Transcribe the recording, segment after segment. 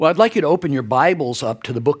Well, I'd like you to open your Bibles up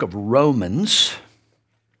to the book of Romans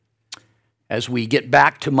as we get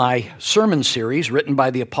back to my sermon series written by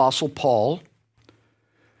the Apostle Paul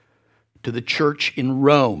to the church in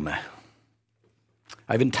Rome.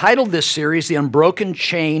 I've entitled this series, The Unbroken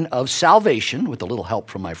Chain of Salvation, with a little help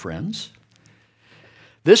from my friends.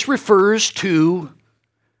 This refers to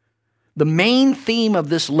the main theme of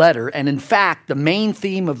this letter, and in fact, the main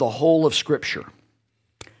theme of the whole of Scripture.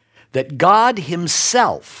 That God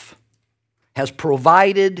Himself has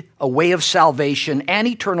provided a way of salvation and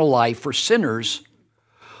eternal life for sinners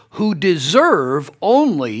who deserve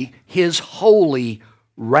only His holy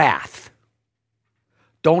wrath.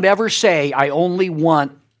 Don't ever say, I only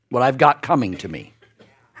want what I've got coming to me.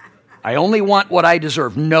 I only want what I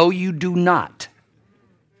deserve. No, you do not.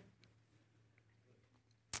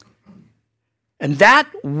 And that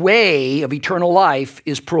way of eternal life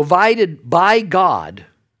is provided by God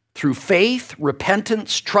through faith,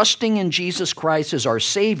 repentance, trusting in Jesus Christ as our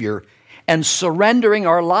Savior, and surrendering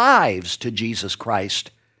our lives to Jesus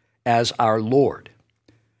Christ as our Lord.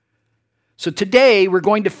 So today we're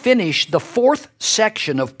going to finish the fourth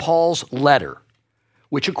section of Paul's letter,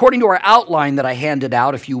 which according to our outline that I handed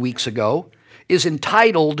out a few weeks ago, is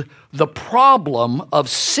entitled The Problem of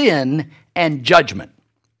Sin and Judgment.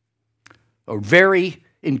 A very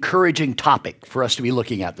encouraging topic for us to be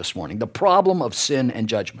looking at this morning, the problem of sin and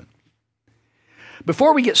judgment.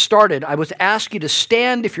 Before we get started, I would ask you to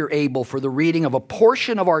stand, if you're able, for the reading of a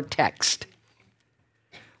portion of our text.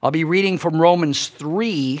 I'll be reading from Romans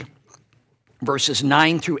 3, verses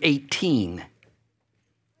 9 through 18.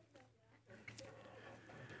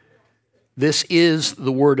 This is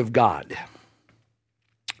the Word of God.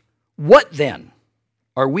 What then?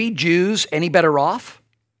 Are we Jews any better off?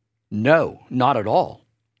 No, not at all.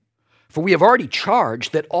 For we have already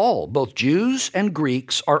charged that all, both Jews and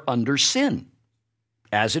Greeks, are under sin.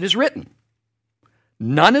 As it is written,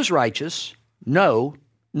 none is righteous, no,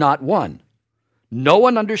 not one. No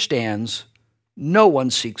one understands, no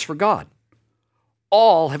one seeks for God.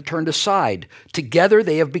 All have turned aside. Together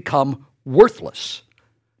they have become worthless.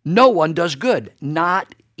 No one does good,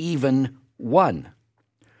 not even one.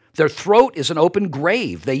 Their throat is an open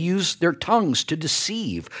grave. They use their tongues to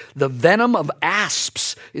deceive. The venom of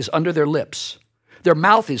asps is under their lips. Their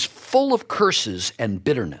mouth is full of curses and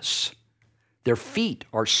bitterness. Their feet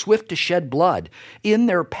are swift to shed blood. In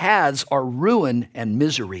their paths are ruin and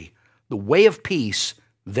misery. The way of peace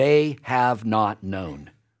they have not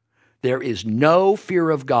known. There is no fear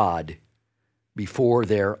of God before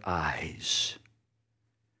their eyes.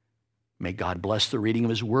 May God bless the reading of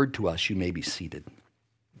His word to us. You may be seated.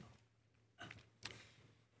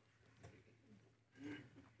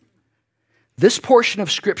 This portion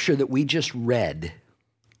of Scripture that we just read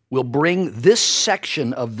will bring this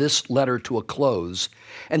section of this letter to a close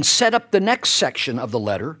and set up the next section of the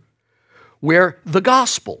letter where the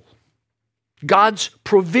gospel, God's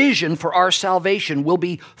provision for our salvation, will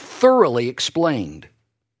be thoroughly explained.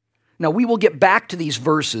 Now, we will get back to these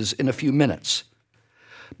verses in a few minutes.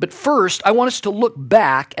 But first, I want us to look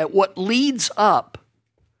back at what leads up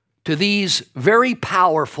to these very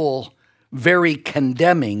powerful, very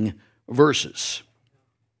condemning verses.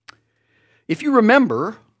 If you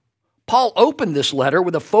remember, Paul opened this letter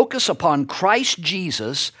with a focus upon Christ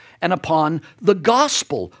Jesus and upon the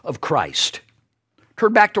gospel of Christ.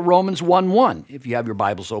 Turn back to Romans 1:1, if you have your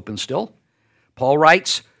Bibles open still. Paul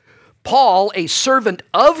writes, Paul, a servant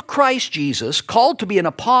of Christ Jesus, called to be an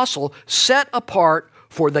apostle, set apart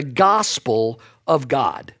for the gospel of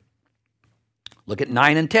God. Look at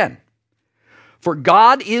 9 and 10. For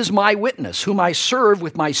God is my witness, whom I serve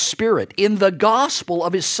with my spirit, in the gospel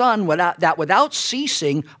of His Son, that without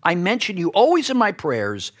ceasing I mention you always in my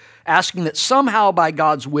prayers, asking that somehow by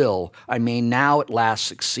God's will I may now at last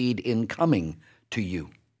succeed in coming to you.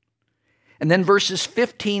 And then verses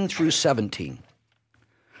 15 through 17.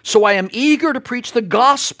 So I am eager to preach the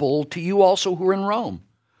gospel to you also who are in Rome.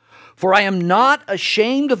 For I am not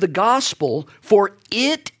ashamed of the gospel, for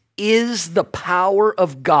it is the power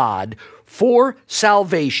of God for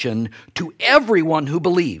salvation to everyone who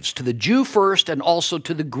believes, to the Jew first and also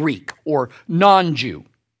to the Greek or non-Jew.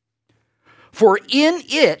 For in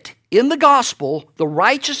it, in the gospel, the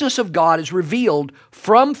righteousness of God is revealed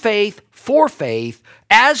from faith for faith,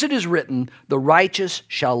 as it is written, the righteous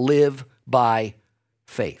shall live by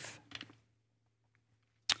faith.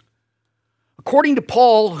 According to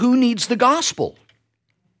Paul, who needs the gospel?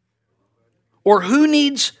 Or who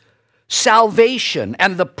needs salvation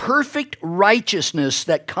and the perfect righteousness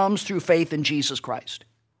that comes through faith in Jesus Christ?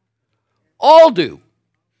 All do.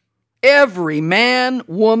 Every man,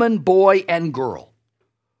 woman, boy, and girl.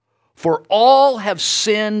 For all have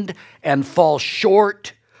sinned and fall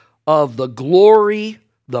short of the glory,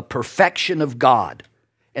 the perfection of God,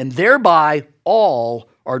 and thereby all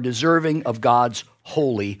are deserving of God's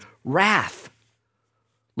holy wrath.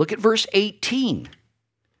 Look at verse 18.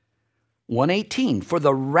 1:18, for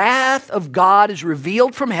the wrath of God is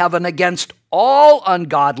revealed from heaven against all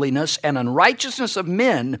ungodliness and unrighteousness of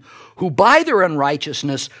men who by their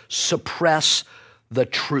unrighteousness suppress the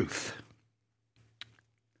truth.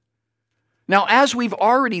 Now, as we've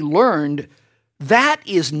already learned, that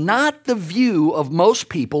is not the view of most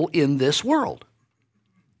people in this world.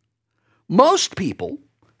 Most people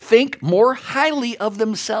think more highly of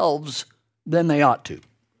themselves than they ought to.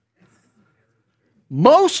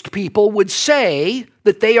 Most people would say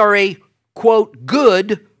that they are a, quote,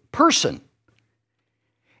 good person.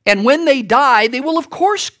 And when they die, they will, of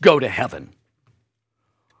course, go to heaven.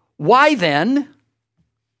 Why then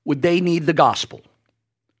would they need the gospel?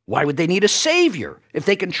 Why would they need a Savior if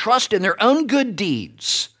they can trust in their own good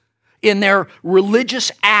deeds, in their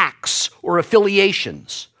religious acts or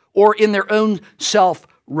affiliations, or in their own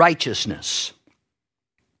self-righteousness?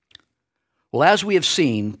 Well, as we have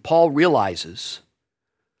seen, Paul realizes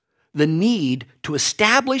the need to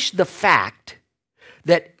establish the fact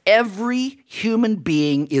that every human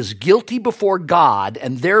being is guilty before God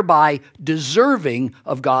and thereby deserving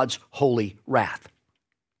of God's holy wrath.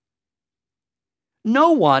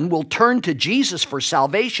 No one will turn to Jesus for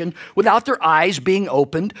salvation without their eyes being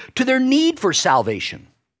opened to their need for salvation.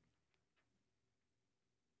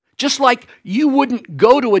 Just like you wouldn't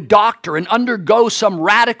go to a doctor and undergo some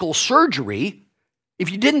radical surgery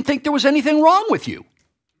if you didn't think there was anything wrong with you.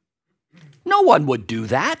 No one would do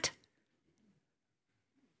that.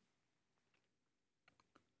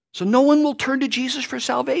 So no one will turn to Jesus for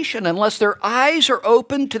salvation unless their eyes are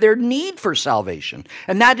open to their need for salvation.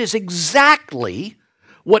 And that is exactly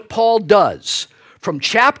what Paul does from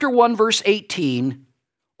chapter 1, verse 18,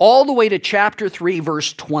 all the way to chapter 3,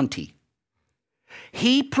 verse 20.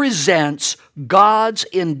 He presents God's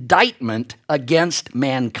indictment against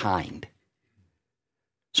mankind.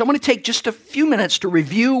 So I'm going to take just a few minutes to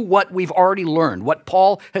review what we've already learned. What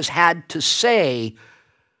Paul has had to say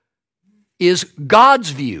is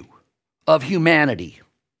God's view of humanity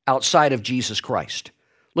outside of Jesus Christ.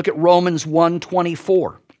 Look at Romans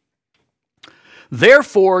 1:24.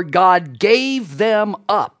 Therefore God gave them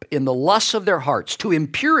up in the lusts of their hearts to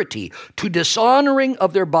impurity, to dishonoring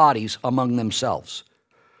of their bodies among themselves.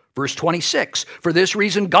 Verse 26, for this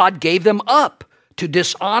reason God gave them up to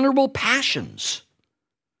dishonorable passions.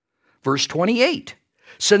 Verse 28,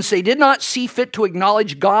 since they did not see fit to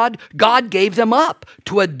acknowledge God, God gave them up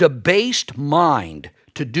to a debased mind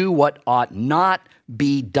to do what ought not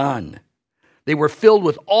be done. They were filled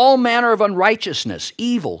with all manner of unrighteousness,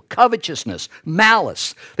 evil, covetousness,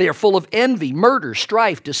 malice. They are full of envy, murder,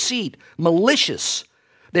 strife, deceit, malicious.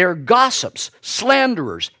 They are gossips,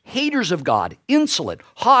 slanderers, haters of God, insolent,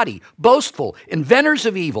 haughty, boastful, inventors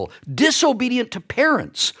of evil, disobedient to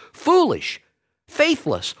parents, foolish,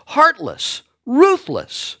 faithless, heartless,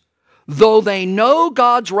 ruthless. Though they know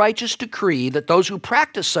God's righteous decree that those who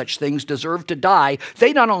practice such things deserve to die,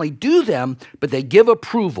 they not only do them, but they give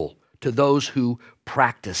approval to those who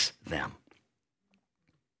practice them.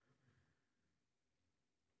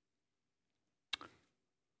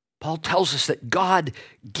 Paul tells us that God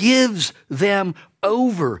gives them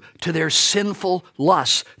over to their sinful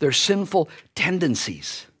lusts, their sinful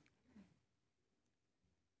tendencies.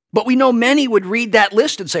 But we know many would read that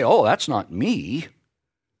list and say, oh, that's not me.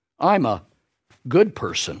 I'm a good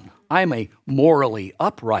person. I'm a morally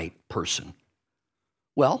upright person.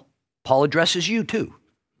 Well, Paul addresses you too.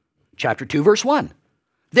 Chapter 2, verse 1.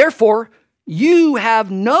 Therefore, you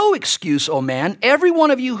have no excuse, O man, every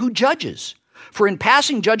one of you who judges. For in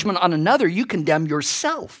passing judgment on another, you condemn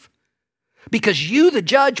yourself. Because you, the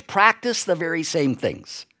judge, practice the very same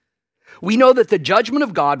things. We know that the judgment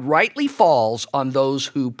of God rightly falls on those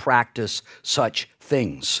who practice such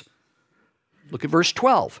things. Look at verse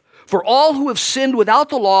 12. For all who have sinned without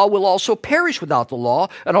the law will also perish without the law,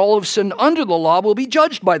 and all who have sinned under the law will be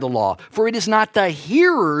judged by the law. For it is not the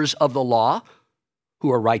hearers of the law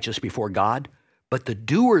who are righteous before God, but the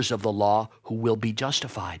doers of the law who will be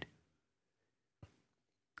justified.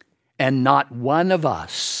 And not one of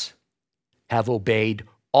us have obeyed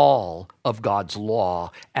all of God's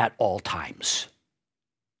law at all times.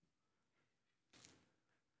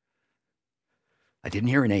 I didn't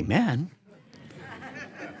hear an amen.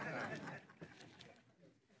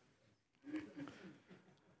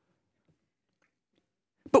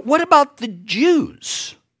 But what about the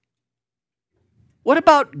Jews? What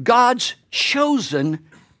about God's chosen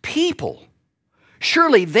people?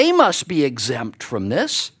 Surely they must be exempt from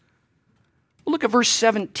this. Look at verse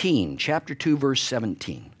 17, chapter 2, verse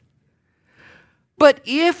 17. But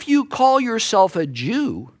if you call yourself a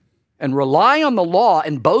Jew and rely on the law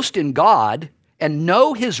and boast in God and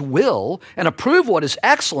know his will and approve what is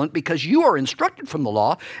excellent because you are instructed from the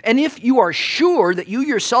law, and if you are sure that you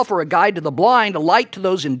yourself are a guide to the blind, a light to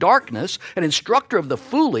those in darkness, an instructor of the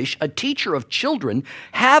foolish, a teacher of children,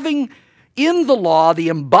 having in the law the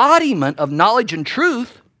embodiment of knowledge and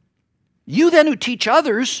truth, you then who teach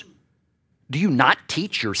others, do you not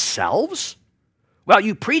teach yourselves? While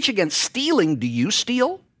you preach against stealing, do you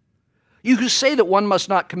steal? You who say that one must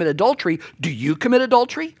not commit adultery, do you commit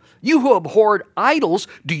adultery? You who abhor idols,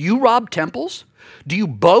 do you rob temples? Do you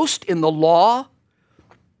boast in the law?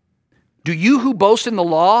 Do you who boast in the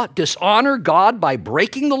law dishonor God by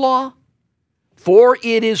breaking the law? For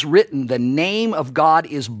it is written, the name of God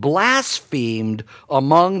is blasphemed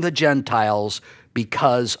among the Gentiles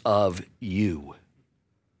because of you.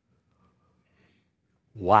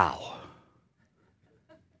 Wow.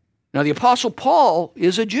 Now the Apostle Paul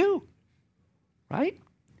is a Jew, right?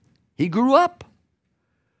 He grew up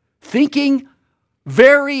thinking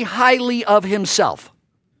very highly of himself.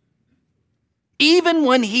 Even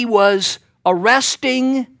when he was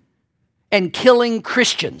arresting and killing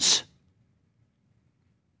Christians,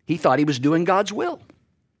 he thought he was doing God's will.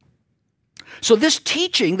 So this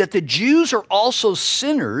teaching that the Jews are also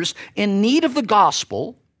sinners in need of the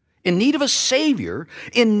gospel, in need of a Savior,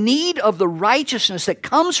 in need of the righteousness that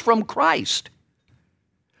comes from Christ,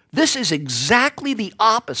 this is exactly the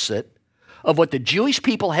opposite of what the Jewish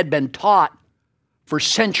people had been taught for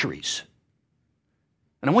centuries.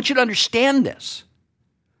 And I want you to understand this.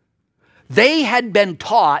 They had been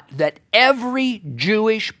taught that every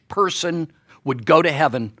Jewish person would go to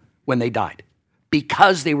heaven when they died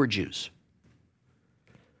because they were Jews.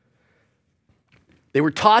 They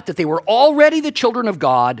were taught that they were already the children of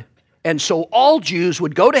God, and so all Jews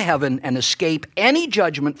would go to heaven and escape any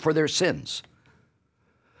judgment for their sins.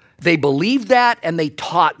 They believed that and they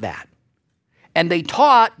taught that. And they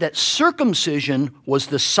taught that circumcision was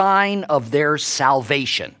the sign of their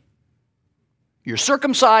salvation. You're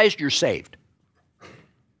circumcised, you're saved.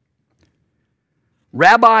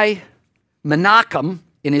 Rabbi Menachem,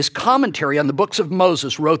 in his commentary on the books of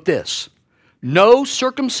Moses, wrote this: no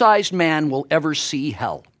circumcised man will ever see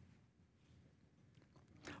hell.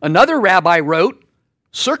 Another rabbi wrote,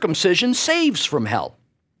 circumcision saves from hell.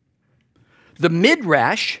 The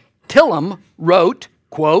Midrash, Tillam, wrote,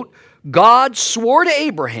 quote, God swore to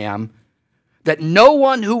Abraham that no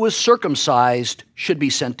one who was circumcised should be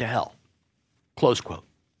sent to hell. Close quote.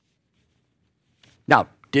 Now,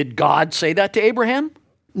 did God say that to Abraham?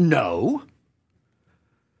 No.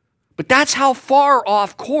 But that's how far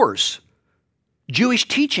off course Jewish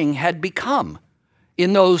teaching had become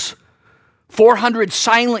in those 400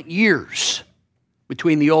 silent years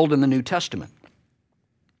between the Old and the New Testament.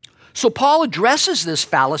 So Paul addresses this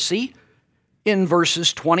fallacy in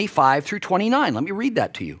verses 25 through 29. Let me read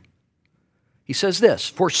that to you. He says this: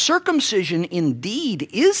 for circumcision indeed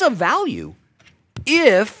is of value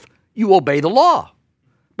if you obey the law.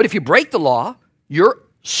 But if you break the law, your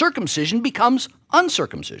circumcision becomes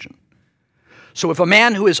uncircumcision. So if a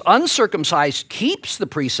man who is uncircumcised keeps the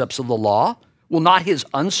precepts of the law, will not his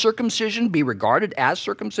uncircumcision be regarded as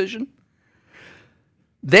circumcision?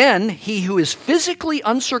 Then he who is physically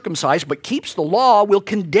uncircumcised but keeps the law will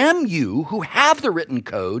condemn you who have the written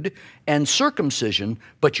code and circumcision,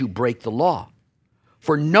 but you break the law.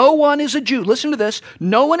 For no one is a Jew, listen to this,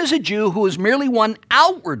 no one is a Jew who is merely one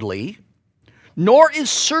outwardly, nor is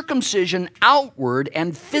circumcision outward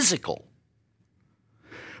and physical.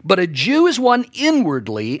 But a Jew is one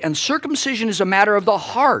inwardly, and circumcision is a matter of the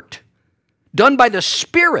heart, done by the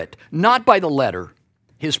Spirit, not by the letter.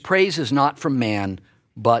 His praise is not from man,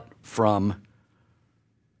 but from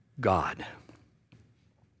God.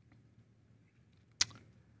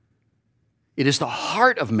 It is the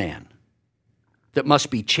heart of man that must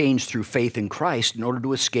be changed through faith in Christ in order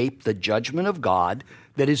to escape the judgment of God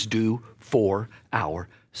that is due for our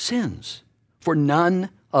sins. For none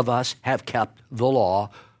of us have kept the law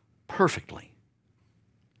perfectly.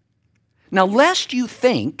 Now, lest you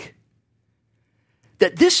think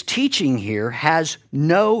that this teaching here has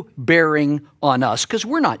no bearing on us, because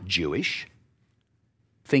we're not Jewish,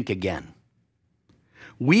 think again.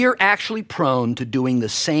 We are actually prone to doing the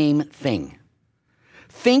same thing,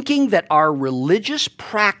 thinking that our religious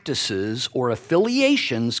practices or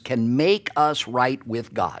affiliations can make us right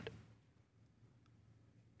with God.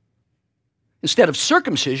 Instead of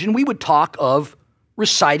circumcision, we would talk of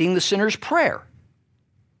reciting the sinner's prayer,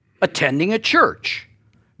 attending a church,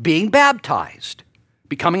 being baptized,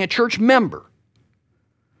 becoming a church member.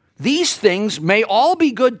 These things may all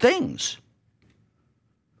be good things,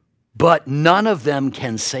 but none of them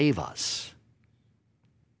can save us.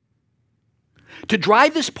 To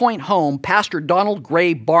drive this point home, Pastor Donald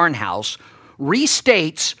Gray Barnhouse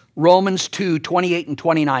restates Romans 2:28 and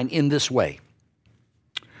 29 in this way.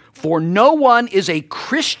 For no one is a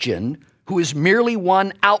Christian who is merely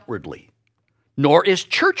one outwardly, nor is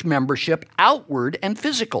church membership outward and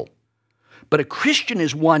physical. But a Christian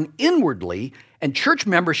is one inwardly, and church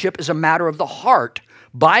membership is a matter of the heart,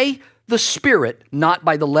 by the Spirit, not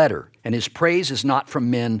by the letter. And his praise is not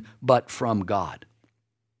from men, but from God.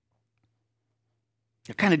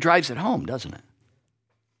 It kind of drives it home, doesn't it?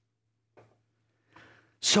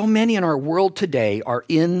 So many in our world today are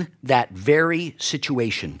in that very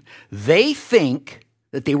situation. They think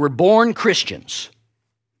that they were born Christians,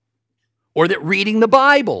 or that reading the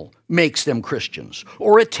Bible makes them Christians,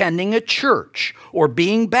 or attending a church, or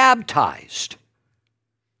being baptized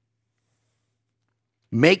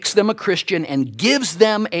makes them a Christian and gives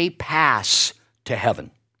them a pass to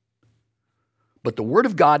heaven. But the Word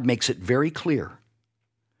of God makes it very clear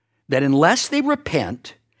that unless they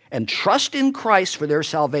repent and trust in Christ for their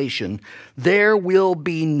salvation, there will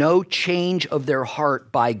be no change of their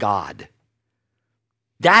heart by God.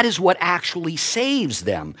 That is what actually saves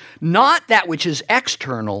them, not that which is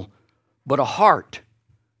external, but a heart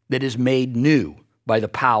that is made new by the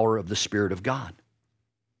power of the Spirit of God.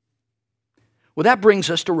 Well, that brings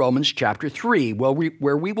us to Romans chapter 3, where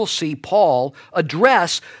we will see Paul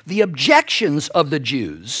address the objections of the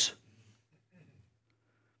Jews,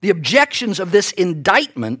 the objections of this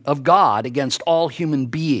indictment of God against all human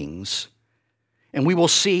beings, and we will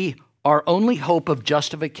see our only hope of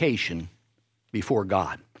justification before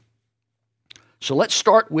God. So let's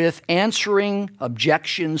start with answering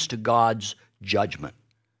objections to God's judgment.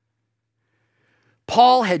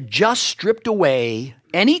 Paul had just stripped away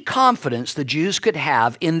any confidence the Jews could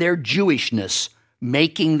have in their Jewishness,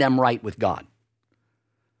 making them right with God.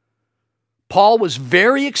 Paul was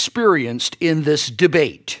very experienced in this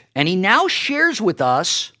debate, and he now shares with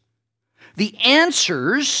us the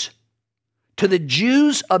answers to the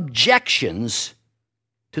Jews' objections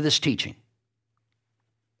to this teaching.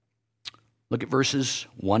 Look at verses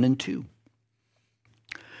 1 and 2.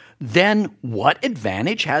 Then what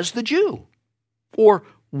advantage has the Jew? Or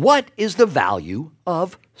what is the value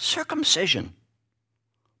of circumcision?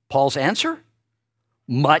 Paul's answer?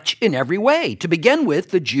 Much in every way. To begin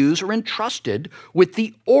with, the Jews are entrusted with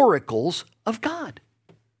the oracles of God.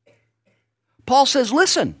 Paul says,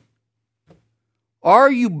 listen,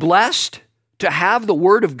 are you blessed to have the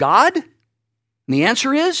Word of God? And the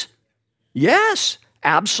answer is, yes,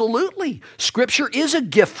 absolutely. Scripture is a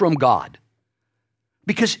gift from God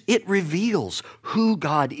because it reveals who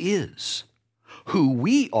God is, who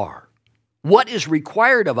we are, what is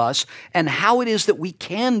required of us, and how it is that we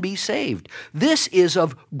can be saved. This is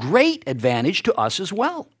of great advantage to us as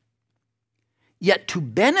well. Yet to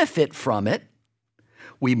benefit from it,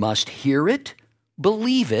 we must hear it,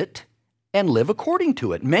 believe it, and live according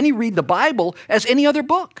to it. Many read the Bible as any other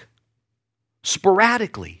book,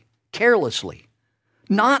 sporadically, carelessly,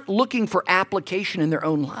 not looking for application in their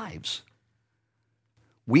own lives.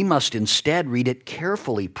 We must instead read it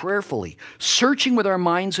carefully, prayerfully, searching with our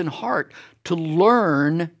minds and heart to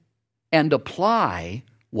learn and apply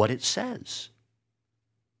what it says.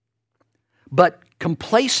 But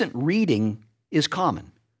complacent reading is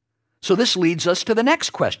common. So this leads us to the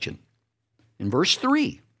next question. In verse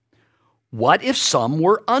 3, what if some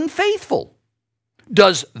were unfaithful?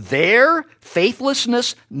 Does their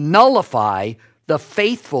faithlessness nullify the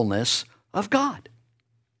faithfulness of God?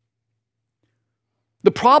 The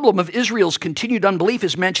problem of Israel's continued unbelief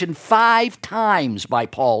is mentioned 5 times by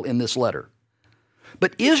Paul in this letter.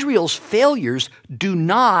 But Israel's failures do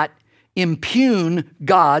not impugn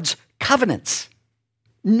God's covenants.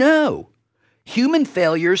 No. Human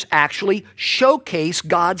failures actually showcase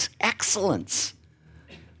God's excellence,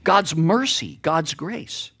 God's mercy, God's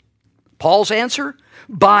grace. Paul's answer?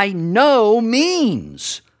 By no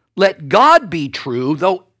means. Let God be true,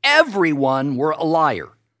 though everyone were a liar.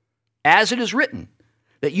 As it is written,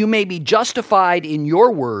 that you may be justified in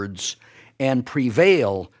your words and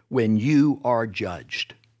prevail when you are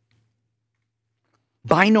judged.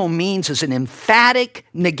 By no means is an emphatic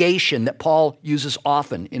negation that Paul uses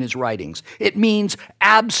often in his writings. It means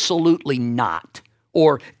absolutely not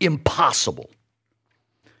or impossible.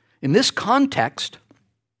 In this context,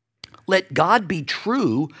 let God be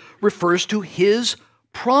true refers to his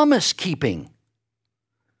promise keeping.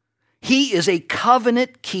 He is a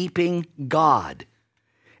covenant keeping God,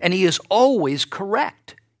 and he is always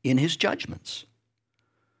correct in his judgments.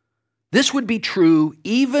 This would be true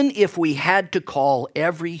even if we had to call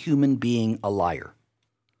every human being a liar.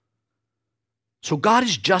 So God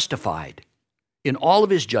is justified in all of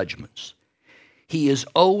his judgments. He is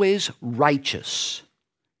always righteous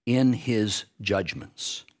in his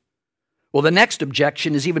judgments. Well, the next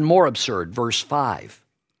objection is even more absurd, verse 5.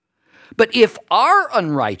 But if our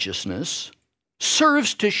unrighteousness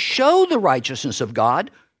serves to show the righteousness of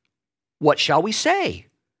God, what shall we say?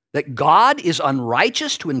 That God is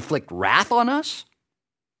unrighteous to inflict wrath on us?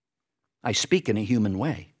 I speak in a human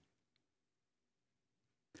way.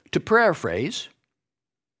 To paraphrase,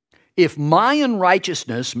 if my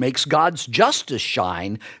unrighteousness makes God's justice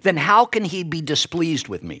shine, then how can he be displeased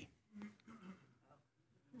with me?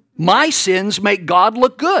 My sins make God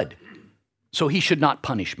look good, so he should not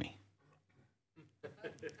punish me.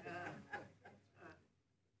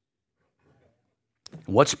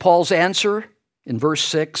 What's Paul's answer in verse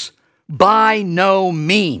 6? By no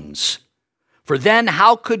means. For then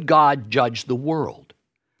how could God judge the world?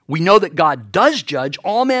 We know that God does judge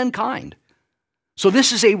all mankind. So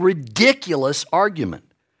this is a ridiculous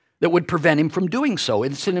argument that would prevent him from doing so.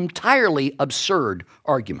 It's an entirely absurd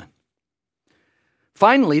argument.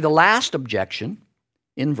 Finally, the last objection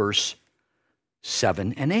in verse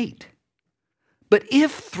 7 and 8. But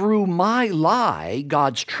if through my lie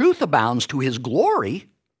God's truth abounds to his glory,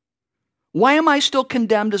 why am I still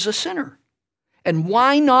condemned as a sinner? And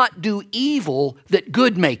why not do evil that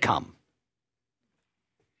good may come?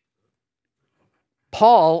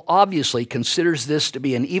 Paul obviously considers this to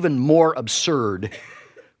be an even more absurd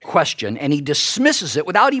question, and he dismisses it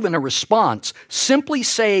without even a response, simply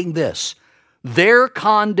saying this: their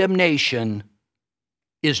condemnation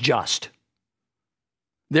is just.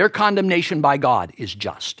 Their condemnation by God is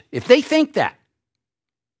just. If they think that.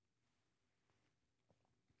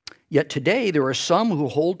 Yet today there are some who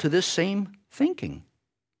hold to this same thinking.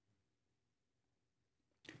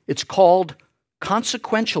 It's called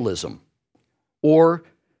consequentialism or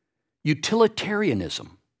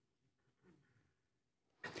utilitarianism.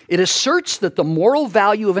 It asserts that the moral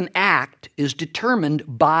value of an act is determined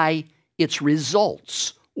by its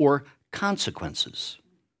results or consequences.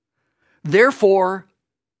 Therefore,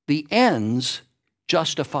 the ends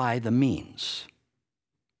justify the means.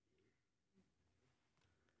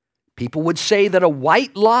 People would say that a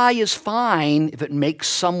white lie is fine if it makes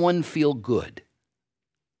someone feel good.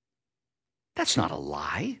 That's not a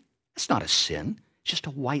lie. That's not a sin. It's just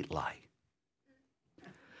a white lie.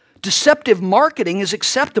 Deceptive marketing is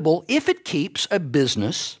acceptable if it keeps a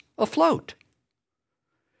business afloat.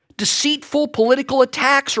 Deceitful political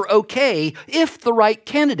attacks are okay if the right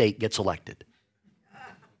candidate gets elected.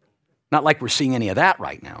 Not like we're seeing any of that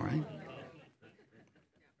right now, right?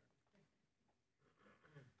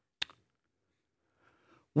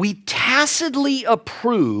 We tacitly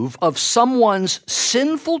approve of someone's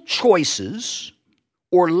sinful choices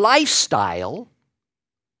or lifestyle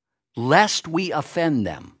lest we offend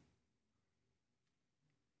them.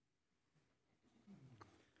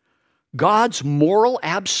 God's moral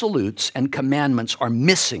absolutes and commandments are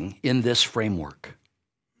missing in this framework.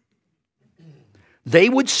 They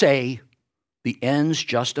would say the ends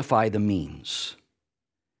justify the means.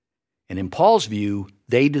 And in Paul's view,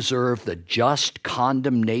 they deserve the just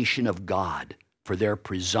condemnation of God for their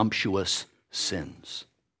presumptuous sins.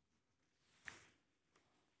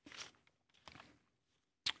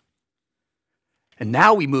 And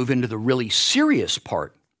now we move into the really serious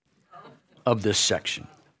part of this section,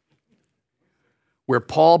 where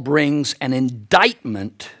Paul brings an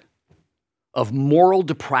indictment of moral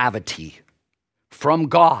depravity from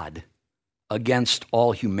God against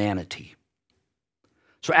all humanity.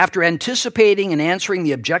 So after anticipating and answering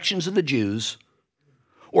the objections of the Jews,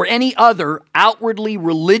 or any other outwardly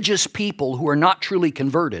religious people who are not truly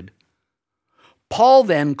converted, Paul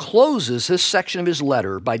then closes this section of his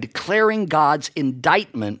letter by declaring God's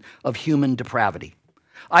indictment of human depravity.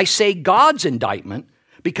 I say God's indictment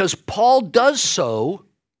because Paul does so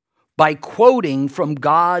by quoting from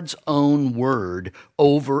God's own word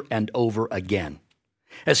over and over again,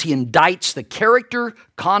 as he indicts the character,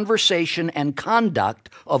 conversation, and conduct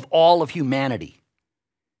of all of humanity.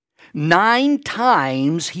 9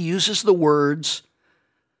 times he uses the words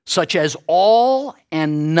such as all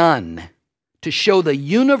and none to show the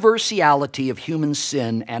universality of human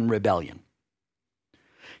sin and rebellion.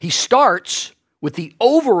 He starts with the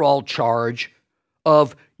overall charge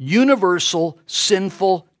of universal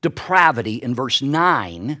sinful depravity in verse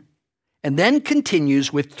 9, and then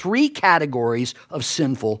continues with 3 categories of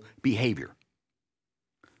sinful behavior.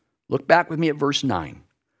 Look back with me at verse 9.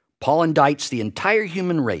 Paul indicts the entire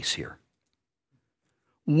human race here.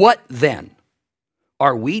 What then?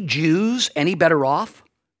 Are we Jews any better off?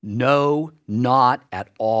 No, not at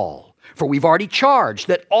all. For we've already charged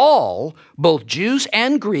that all, both Jews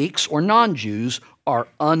and Greeks or non-Jews, are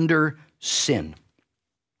under sin.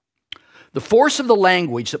 The force of the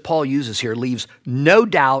language that Paul uses here leaves no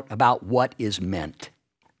doubt about what is meant.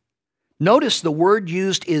 Notice the word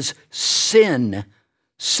used is sin,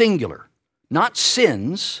 singular, not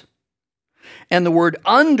sins. And the word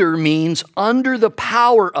under means under the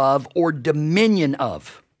power of or dominion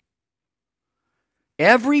of.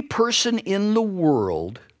 Every person in the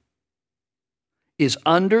world is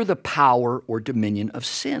under the power or dominion of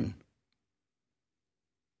sin.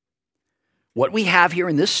 What we have here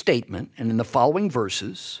in this statement and in the following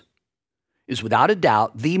verses is without a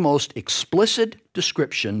doubt the most explicit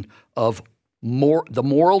description of the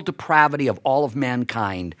moral depravity of all of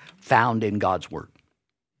mankind found in God's Word.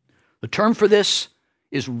 The term for this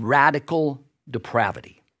is radical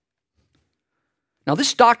depravity. Now,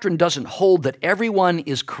 this doctrine doesn't hold that everyone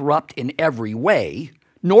is corrupt in every way,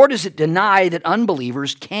 nor does it deny that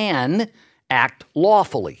unbelievers can act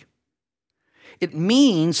lawfully. It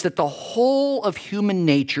means that the whole of human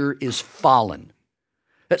nature is fallen,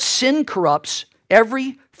 that sin corrupts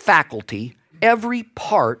every faculty, every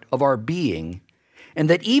part of our being, and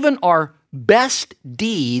that even our best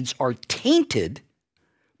deeds are tainted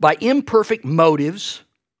by imperfect motives,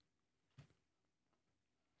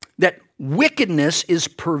 that wickedness is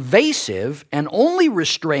pervasive and only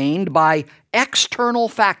restrained by external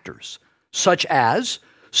factors, such as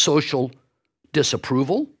social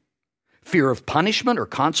disapproval, fear of punishment or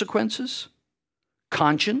consequences,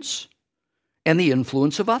 conscience, and the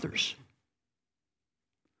influence of others.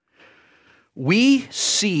 We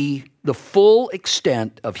see the full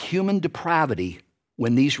extent of human depravity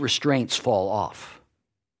when these restraints fall off.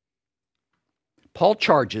 Paul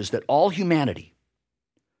charges that all humanity,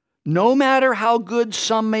 no matter how good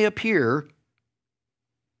some may appear,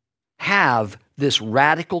 have this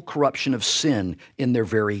radical corruption of sin in their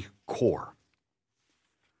very core.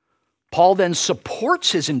 Paul then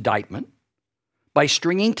supports his indictment by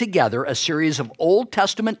stringing together a series of Old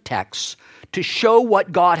Testament texts to show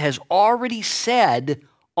what God has already said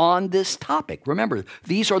on this topic. Remember,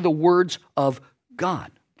 these are the words of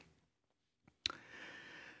God.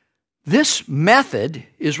 This method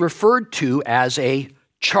is referred to as a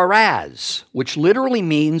charaz, which literally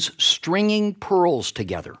means stringing pearls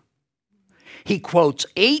together. He quotes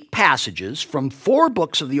 8 passages from 4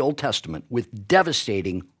 books of the Old Testament with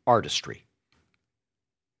devastating artistry.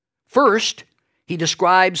 First, he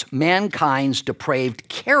describes mankind's depraved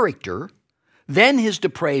character, then his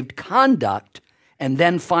depraved conduct, and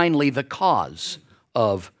then finally the cause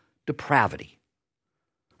of depravity.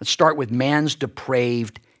 Let's start with man's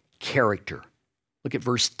depraved character. Look at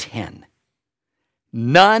verse 10.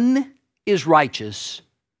 None is righteous,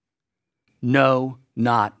 no,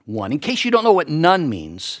 not one. In case you don't know what none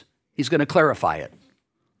means, he's going to clarify it.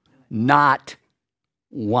 Not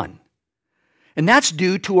one. And that's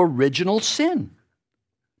due to original sin.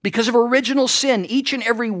 Because of original sin, each and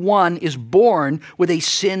every one is born with a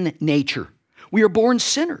sin nature. We are born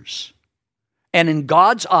sinners. And in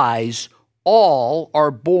God's eyes, all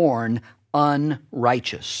are born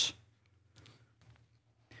unrighteous.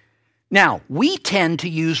 Now, we tend to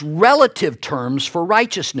use relative terms for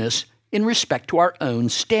righteousness in respect to our own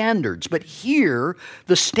standards. But here,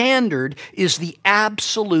 the standard is the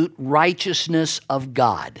absolute righteousness of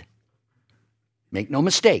God. Make no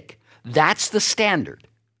mistake, that's the standard.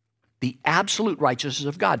 The absolute righteousness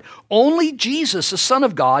of God. Only Jesus, the Son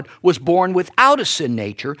of God, was born without a sin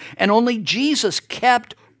nature, and only Jesus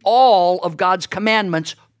kept all of God's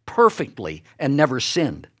commandments perfectly and never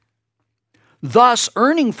sinned, thus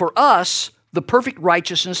earning for us the perfect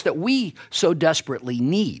righteousness that we so desperately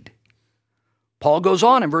need. Paul goes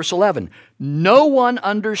on in verse 11, no one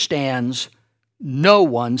understands, no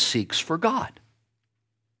one seeks for God.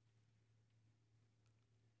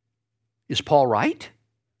 Is Paul right?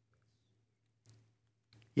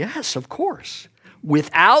 Yes, of course.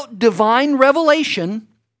 Without divine revelation,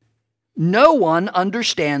 no one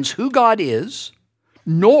understands who God is,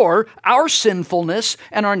 nor our sinfulness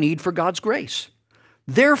and our need for God's grace.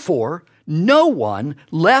 Therefore, no one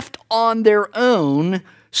left on their own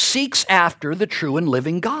seeks after the true and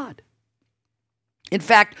living God. In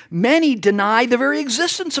fact, many deny the very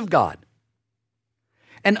existence of God.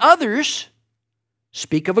 And others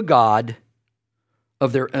speak of a God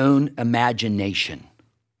of their own imagination,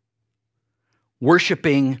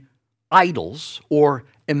 worshiping idols or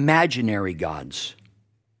imaginary gods.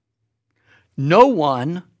 No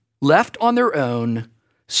one left on their own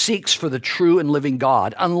seeks for the true and living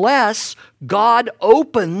God unless God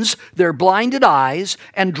opens their blinded eyes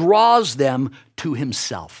and draws them to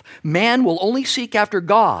himself. Man will only seek after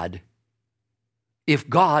God if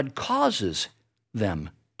God causes them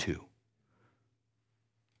to.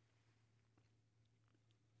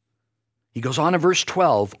 He goes on in verse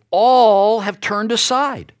 12, all have turned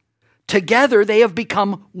aside. Together they have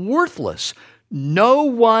become worthless. No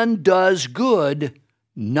one does good,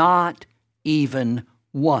 not even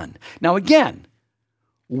one. Now again,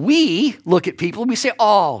 we look at people and we say,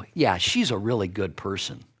 oh, yeah, she's a really good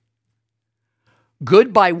person.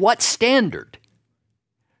 Good by what standard?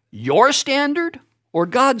 Your standard or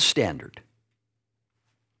God's standard?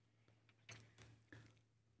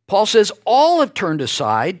 Paul says all have turned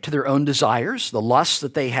aside to their own desires, the lusts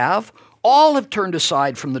that they have. All have turned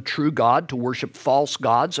aside from the true God to worship false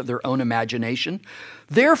gods of their own imagination.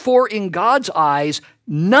 Therefore, in God's eyes,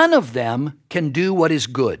 none of them can do what is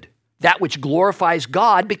good, that which glorifies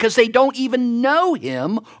God, because they don't even know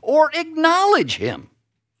him or acknowledge him.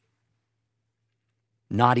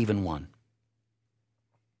 Not even one.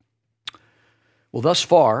 Well, thus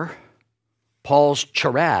far, Paul's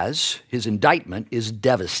charaz, his indictment, is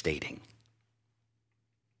devastating.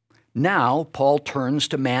 Now, Paul turns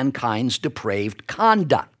to mankind's depraved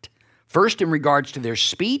conduct, first in regards to their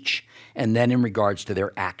speech and then in regards to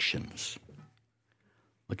their actions.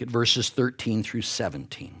 Look at verses 13 through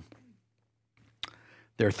 17.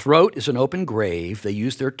 Their throat is an open grave. They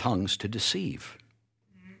use their tongues to deceive.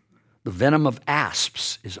 The venom of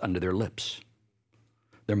asps is under their lips.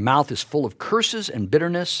 Their mouth is full of curses and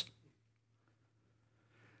bitterness.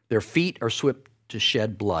 Their feet are swift to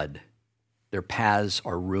shed blood. Their paths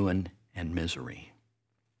are ruin and misery.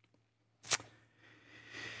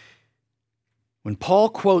 When Paul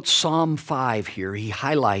quotes Psalm 5 here, he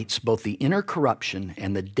highlights both the inner corruption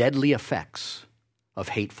and the deadly effects of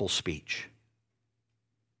hateful speech.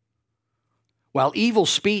 While evil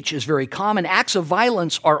speech is very common, acts of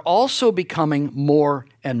violence are also becoming more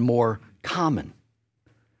and more common.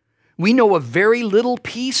 We know of very little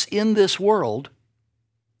peace in this world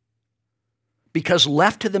because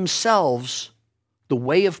left to themselves, the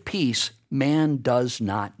way of peace man does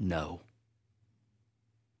not know.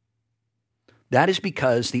 That is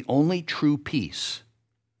because the only true peace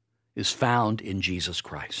is found in Jesus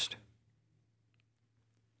Christ.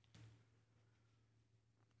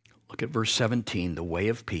 Look at verse 17. The way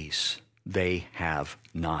of peace they have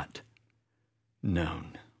not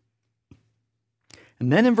known.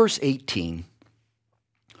 And then in verse 18,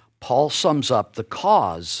 Paul sums up the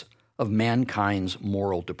cause of mankind's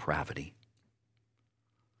moral depravity.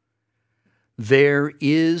 There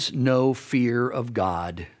is no fear of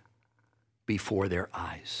God before their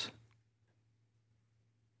eyes.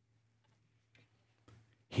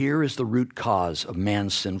 Here is the root cause of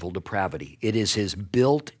man's sinful depravity. It is his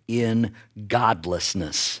built-in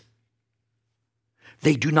godlessness.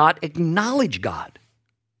 They do not acknowledge God.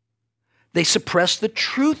 They suppress the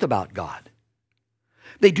truth about God.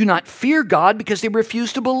 They do not fear God because they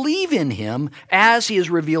refuse to believe in him as he has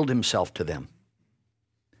revealed himself to them.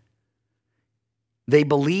 They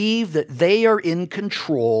believe that they are in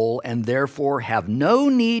control and therefore have no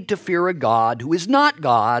need to fear a God who is not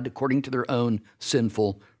God according to their own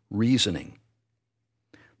sinful reasoning.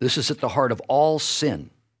 This is at the heart of all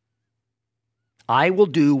sin. I will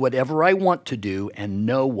do whatever I want to do and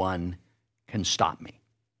no one can stop me.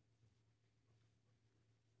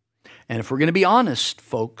 And if we're going to be honest,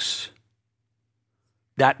 folks,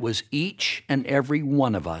 that was each and every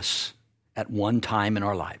one of us at one time in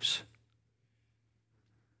our lives.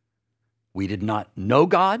 We did not know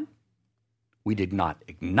God. We did not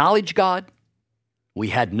acknowledge God. We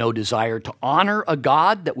had no desire to honor a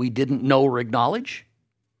God that we didn't know or acknowledge.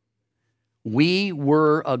 We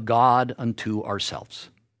were a God unto ourselves.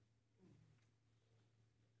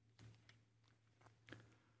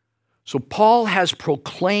 So Paul has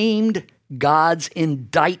proclaimed God's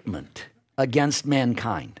indictment against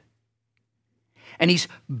mankind. And he's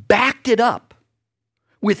backed it up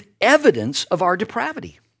with evidence of our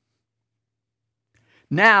depravity.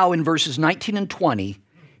 Now, in verses 19 and 20,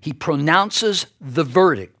 he pronounces the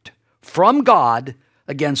verdict from God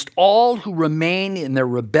against all who remain in their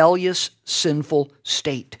rebellious, sinful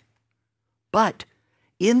state. But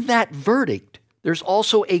in that verdict, there's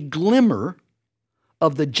also a glimmer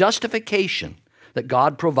of the justification that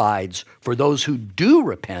God provides for those who do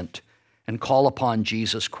repent and call upon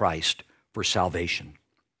Jesus Christ for salvation.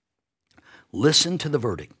 Listen to the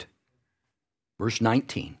verdict. Verse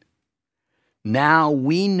 19. Now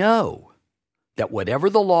we know that whatever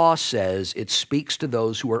the law says, it speaks to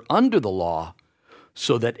those who are under the law,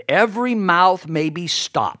 so that every mouth may be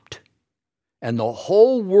stopped and the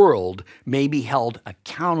whole world may be held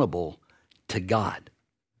accountable to God.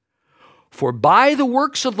 For by the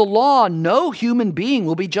works of the law, no human being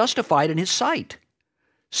will be justified in his sight,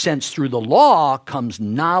 since through the law comes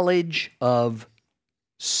knowledge of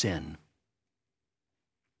sin.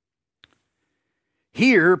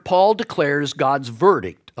 Here, Paul declares God's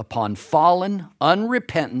verdict upon fallen,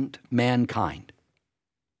 unrepentant mankind.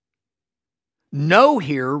 Know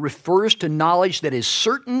here refers to knowledge that is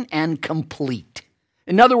certain and complete.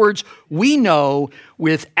 In other words, we know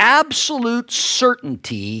with absolute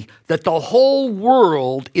certainty that the whole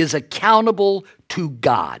world is accountable to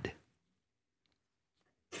God.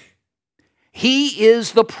 He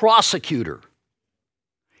is the prosecutor.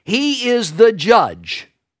 He is the judge.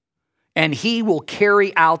 And he will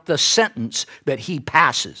carry out the sentence that he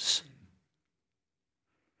passes.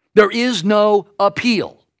 There is no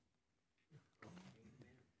appeal.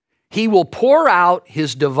 He will pour out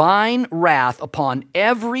his divine wrath upon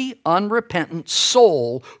every unrepentant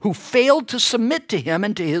soul who failed to submit to him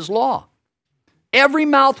and to his law. Every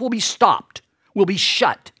mouth will be stopped, will be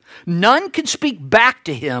shut. None can speak back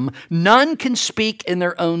to him. None can speak in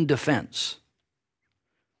their own defense.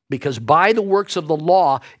 Because by the works of the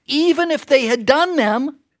law, even if they had done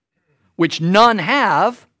them, which none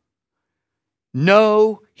have,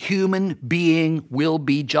 no human being will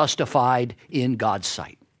be justified in God's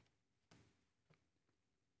sight.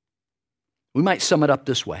 We might sum it up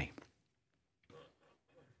this way.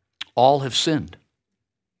 All have sinned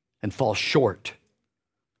and fall short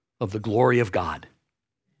of the glory of God.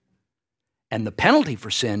 And the penalty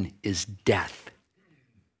for sin is death.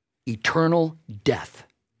 Eternal death.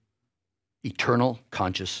 Eternal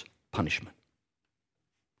conscious punishment.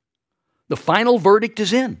 The final verdict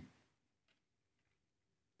is in.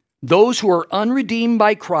 Those who are unredeemed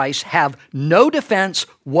by Christ have no defense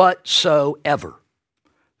whatsoever.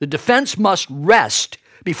 The defense must rest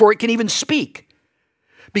before it can even speak,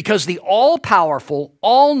 because the all-powerful,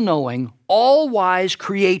 all-knowing, all-wise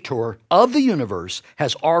creator of the universe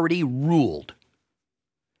has already ruled,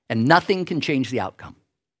 and nothing can change the outcome.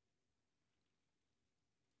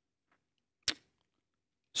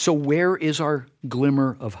 So where is our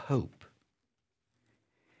glimmer of hope?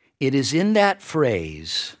 It is in that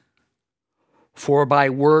phrase, for by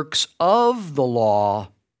works of the law,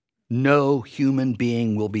 no human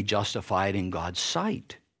being will be justified in God's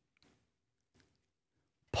sight.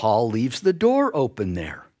 Paul leaves the door open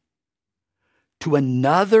there to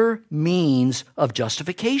another means of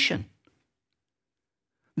justification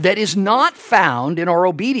that is not found in our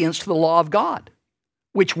obedience to the law of God,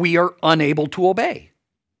 which we are unable to obey.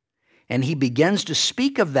 And he begins to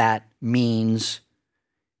speak of that means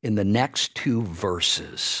in the next two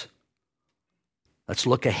verses. Let's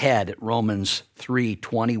look ahead at Romans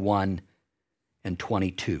 3:21 and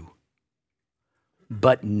 22.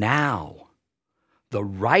 But now the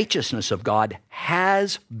righteousness of God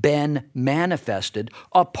has been manifested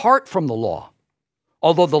apart from the law.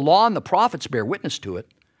 Although the law and the prophets bear witness to it,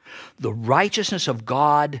 the righteousness of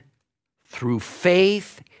God through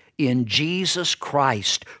faith in Jesus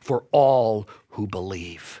Christ for all who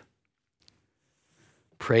believe.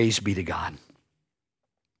 Praise be to God.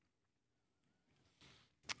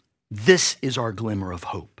 This is our glimmer of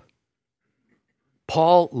hope.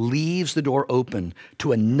 Paul leaves the door open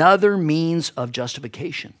to another means of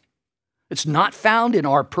justification. It's not found in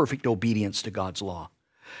our perfect obedience to God's law.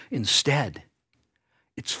 Instead,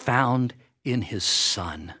 it's found in his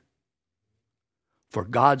Son. For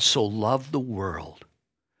God so loved the world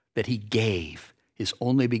that he gave his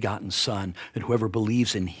only begotten Son, that whoever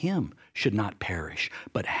believes in him should not perish,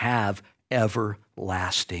 but have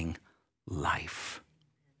everlasting life.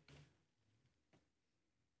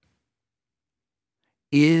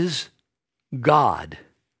 Is God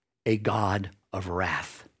a God of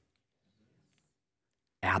wrath?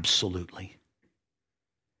 Absolutely.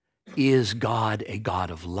 Is God a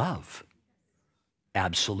God of love?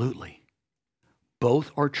 Absolutely.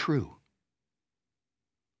 Both are true.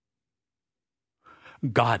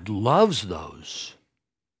 God loves those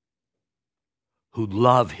who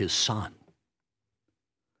love his Son.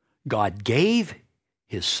 God gave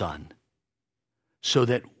his Son so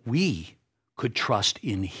that we could trust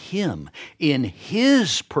in him, in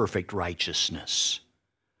his perfect righteousness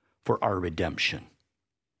for our redemption.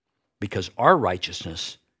 Because our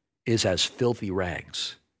righteousness is as filthy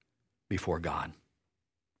rags before God.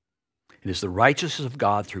 It is the righteousness of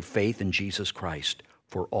God through faith in Jesus Christ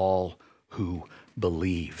for all who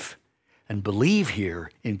believe. And believe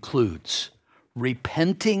here includes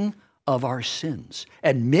repenting of our sins,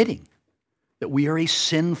 admitting that we are a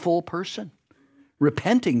sinful person,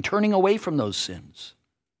 repenting, turning away from those sins,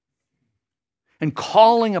 and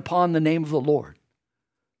calling upon the name of the Lord,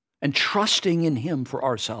 and trusting in Him for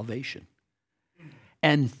our salvation,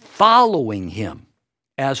 and following Him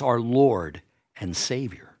as our Lord and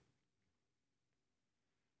Savior.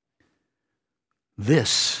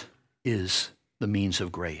 This is the means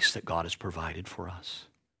of grace that God has provided for us.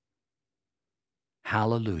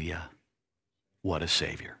 Hallelujah. What a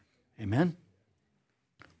Savior. Amen.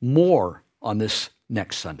 More on this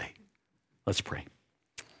next Sunday. Let's pray.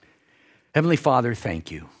 Heavenly Father, thank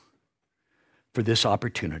you for this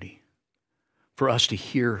opportunity for us to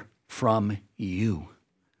hear from you.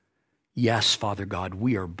 Yes, Father God,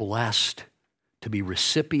 we are blessed to be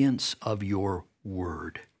recipients of your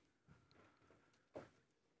word.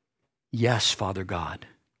 Yes, Father God,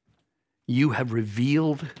 you have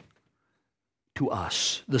revealed to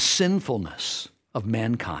us the sinfulness of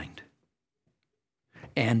mankind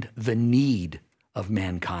and the need of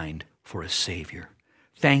mankind for a Savior.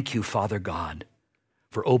 Thank you, Father God,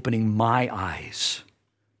 for opening my eyes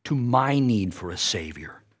to my need for a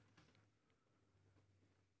Savior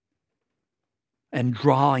and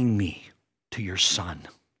drawing me to your Son.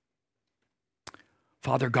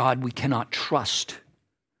 Father God, we cannot trust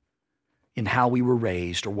in how we were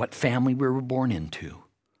raised or what family we were born into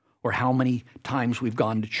or how many times we've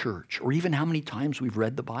gone to church or even how many times we've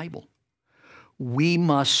read the Bible. We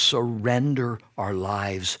must surrender our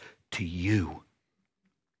lives to you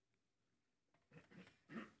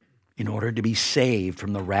in order to be saved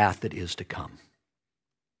from the wrath that is to come.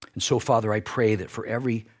 And so, Father, I pray that for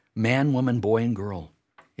every man, woman, boy, and girl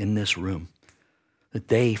in this room, that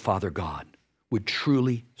they, Father God, would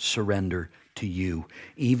truly surrender to you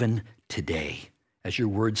even today. As your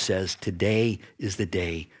word says, today is the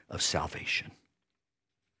day of salvation.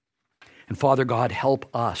 And Father God,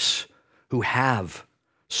 help us who have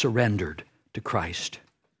surrendered to Christ.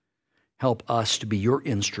 Help us to be your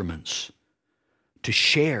instruments to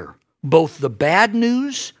share both the bad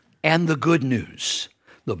news and the good news.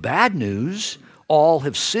 The bad news, all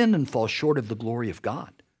have sinned and fall short of the glory of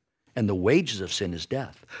God, and the wages of sin is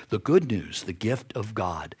death. The good news, the gift of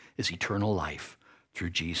God, is eternal life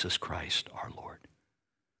through Jesus Christ our Lord.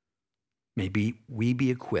 May we be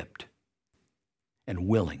equipped and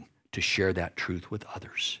willing to share that truth with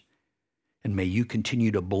others. And may you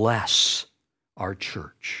continue to bless our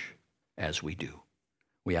church as we do.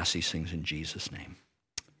 We ask these things in Jesus' name.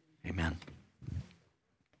 Amen.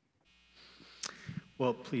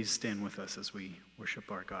 Well, please stand with us as we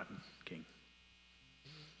worship our God and King.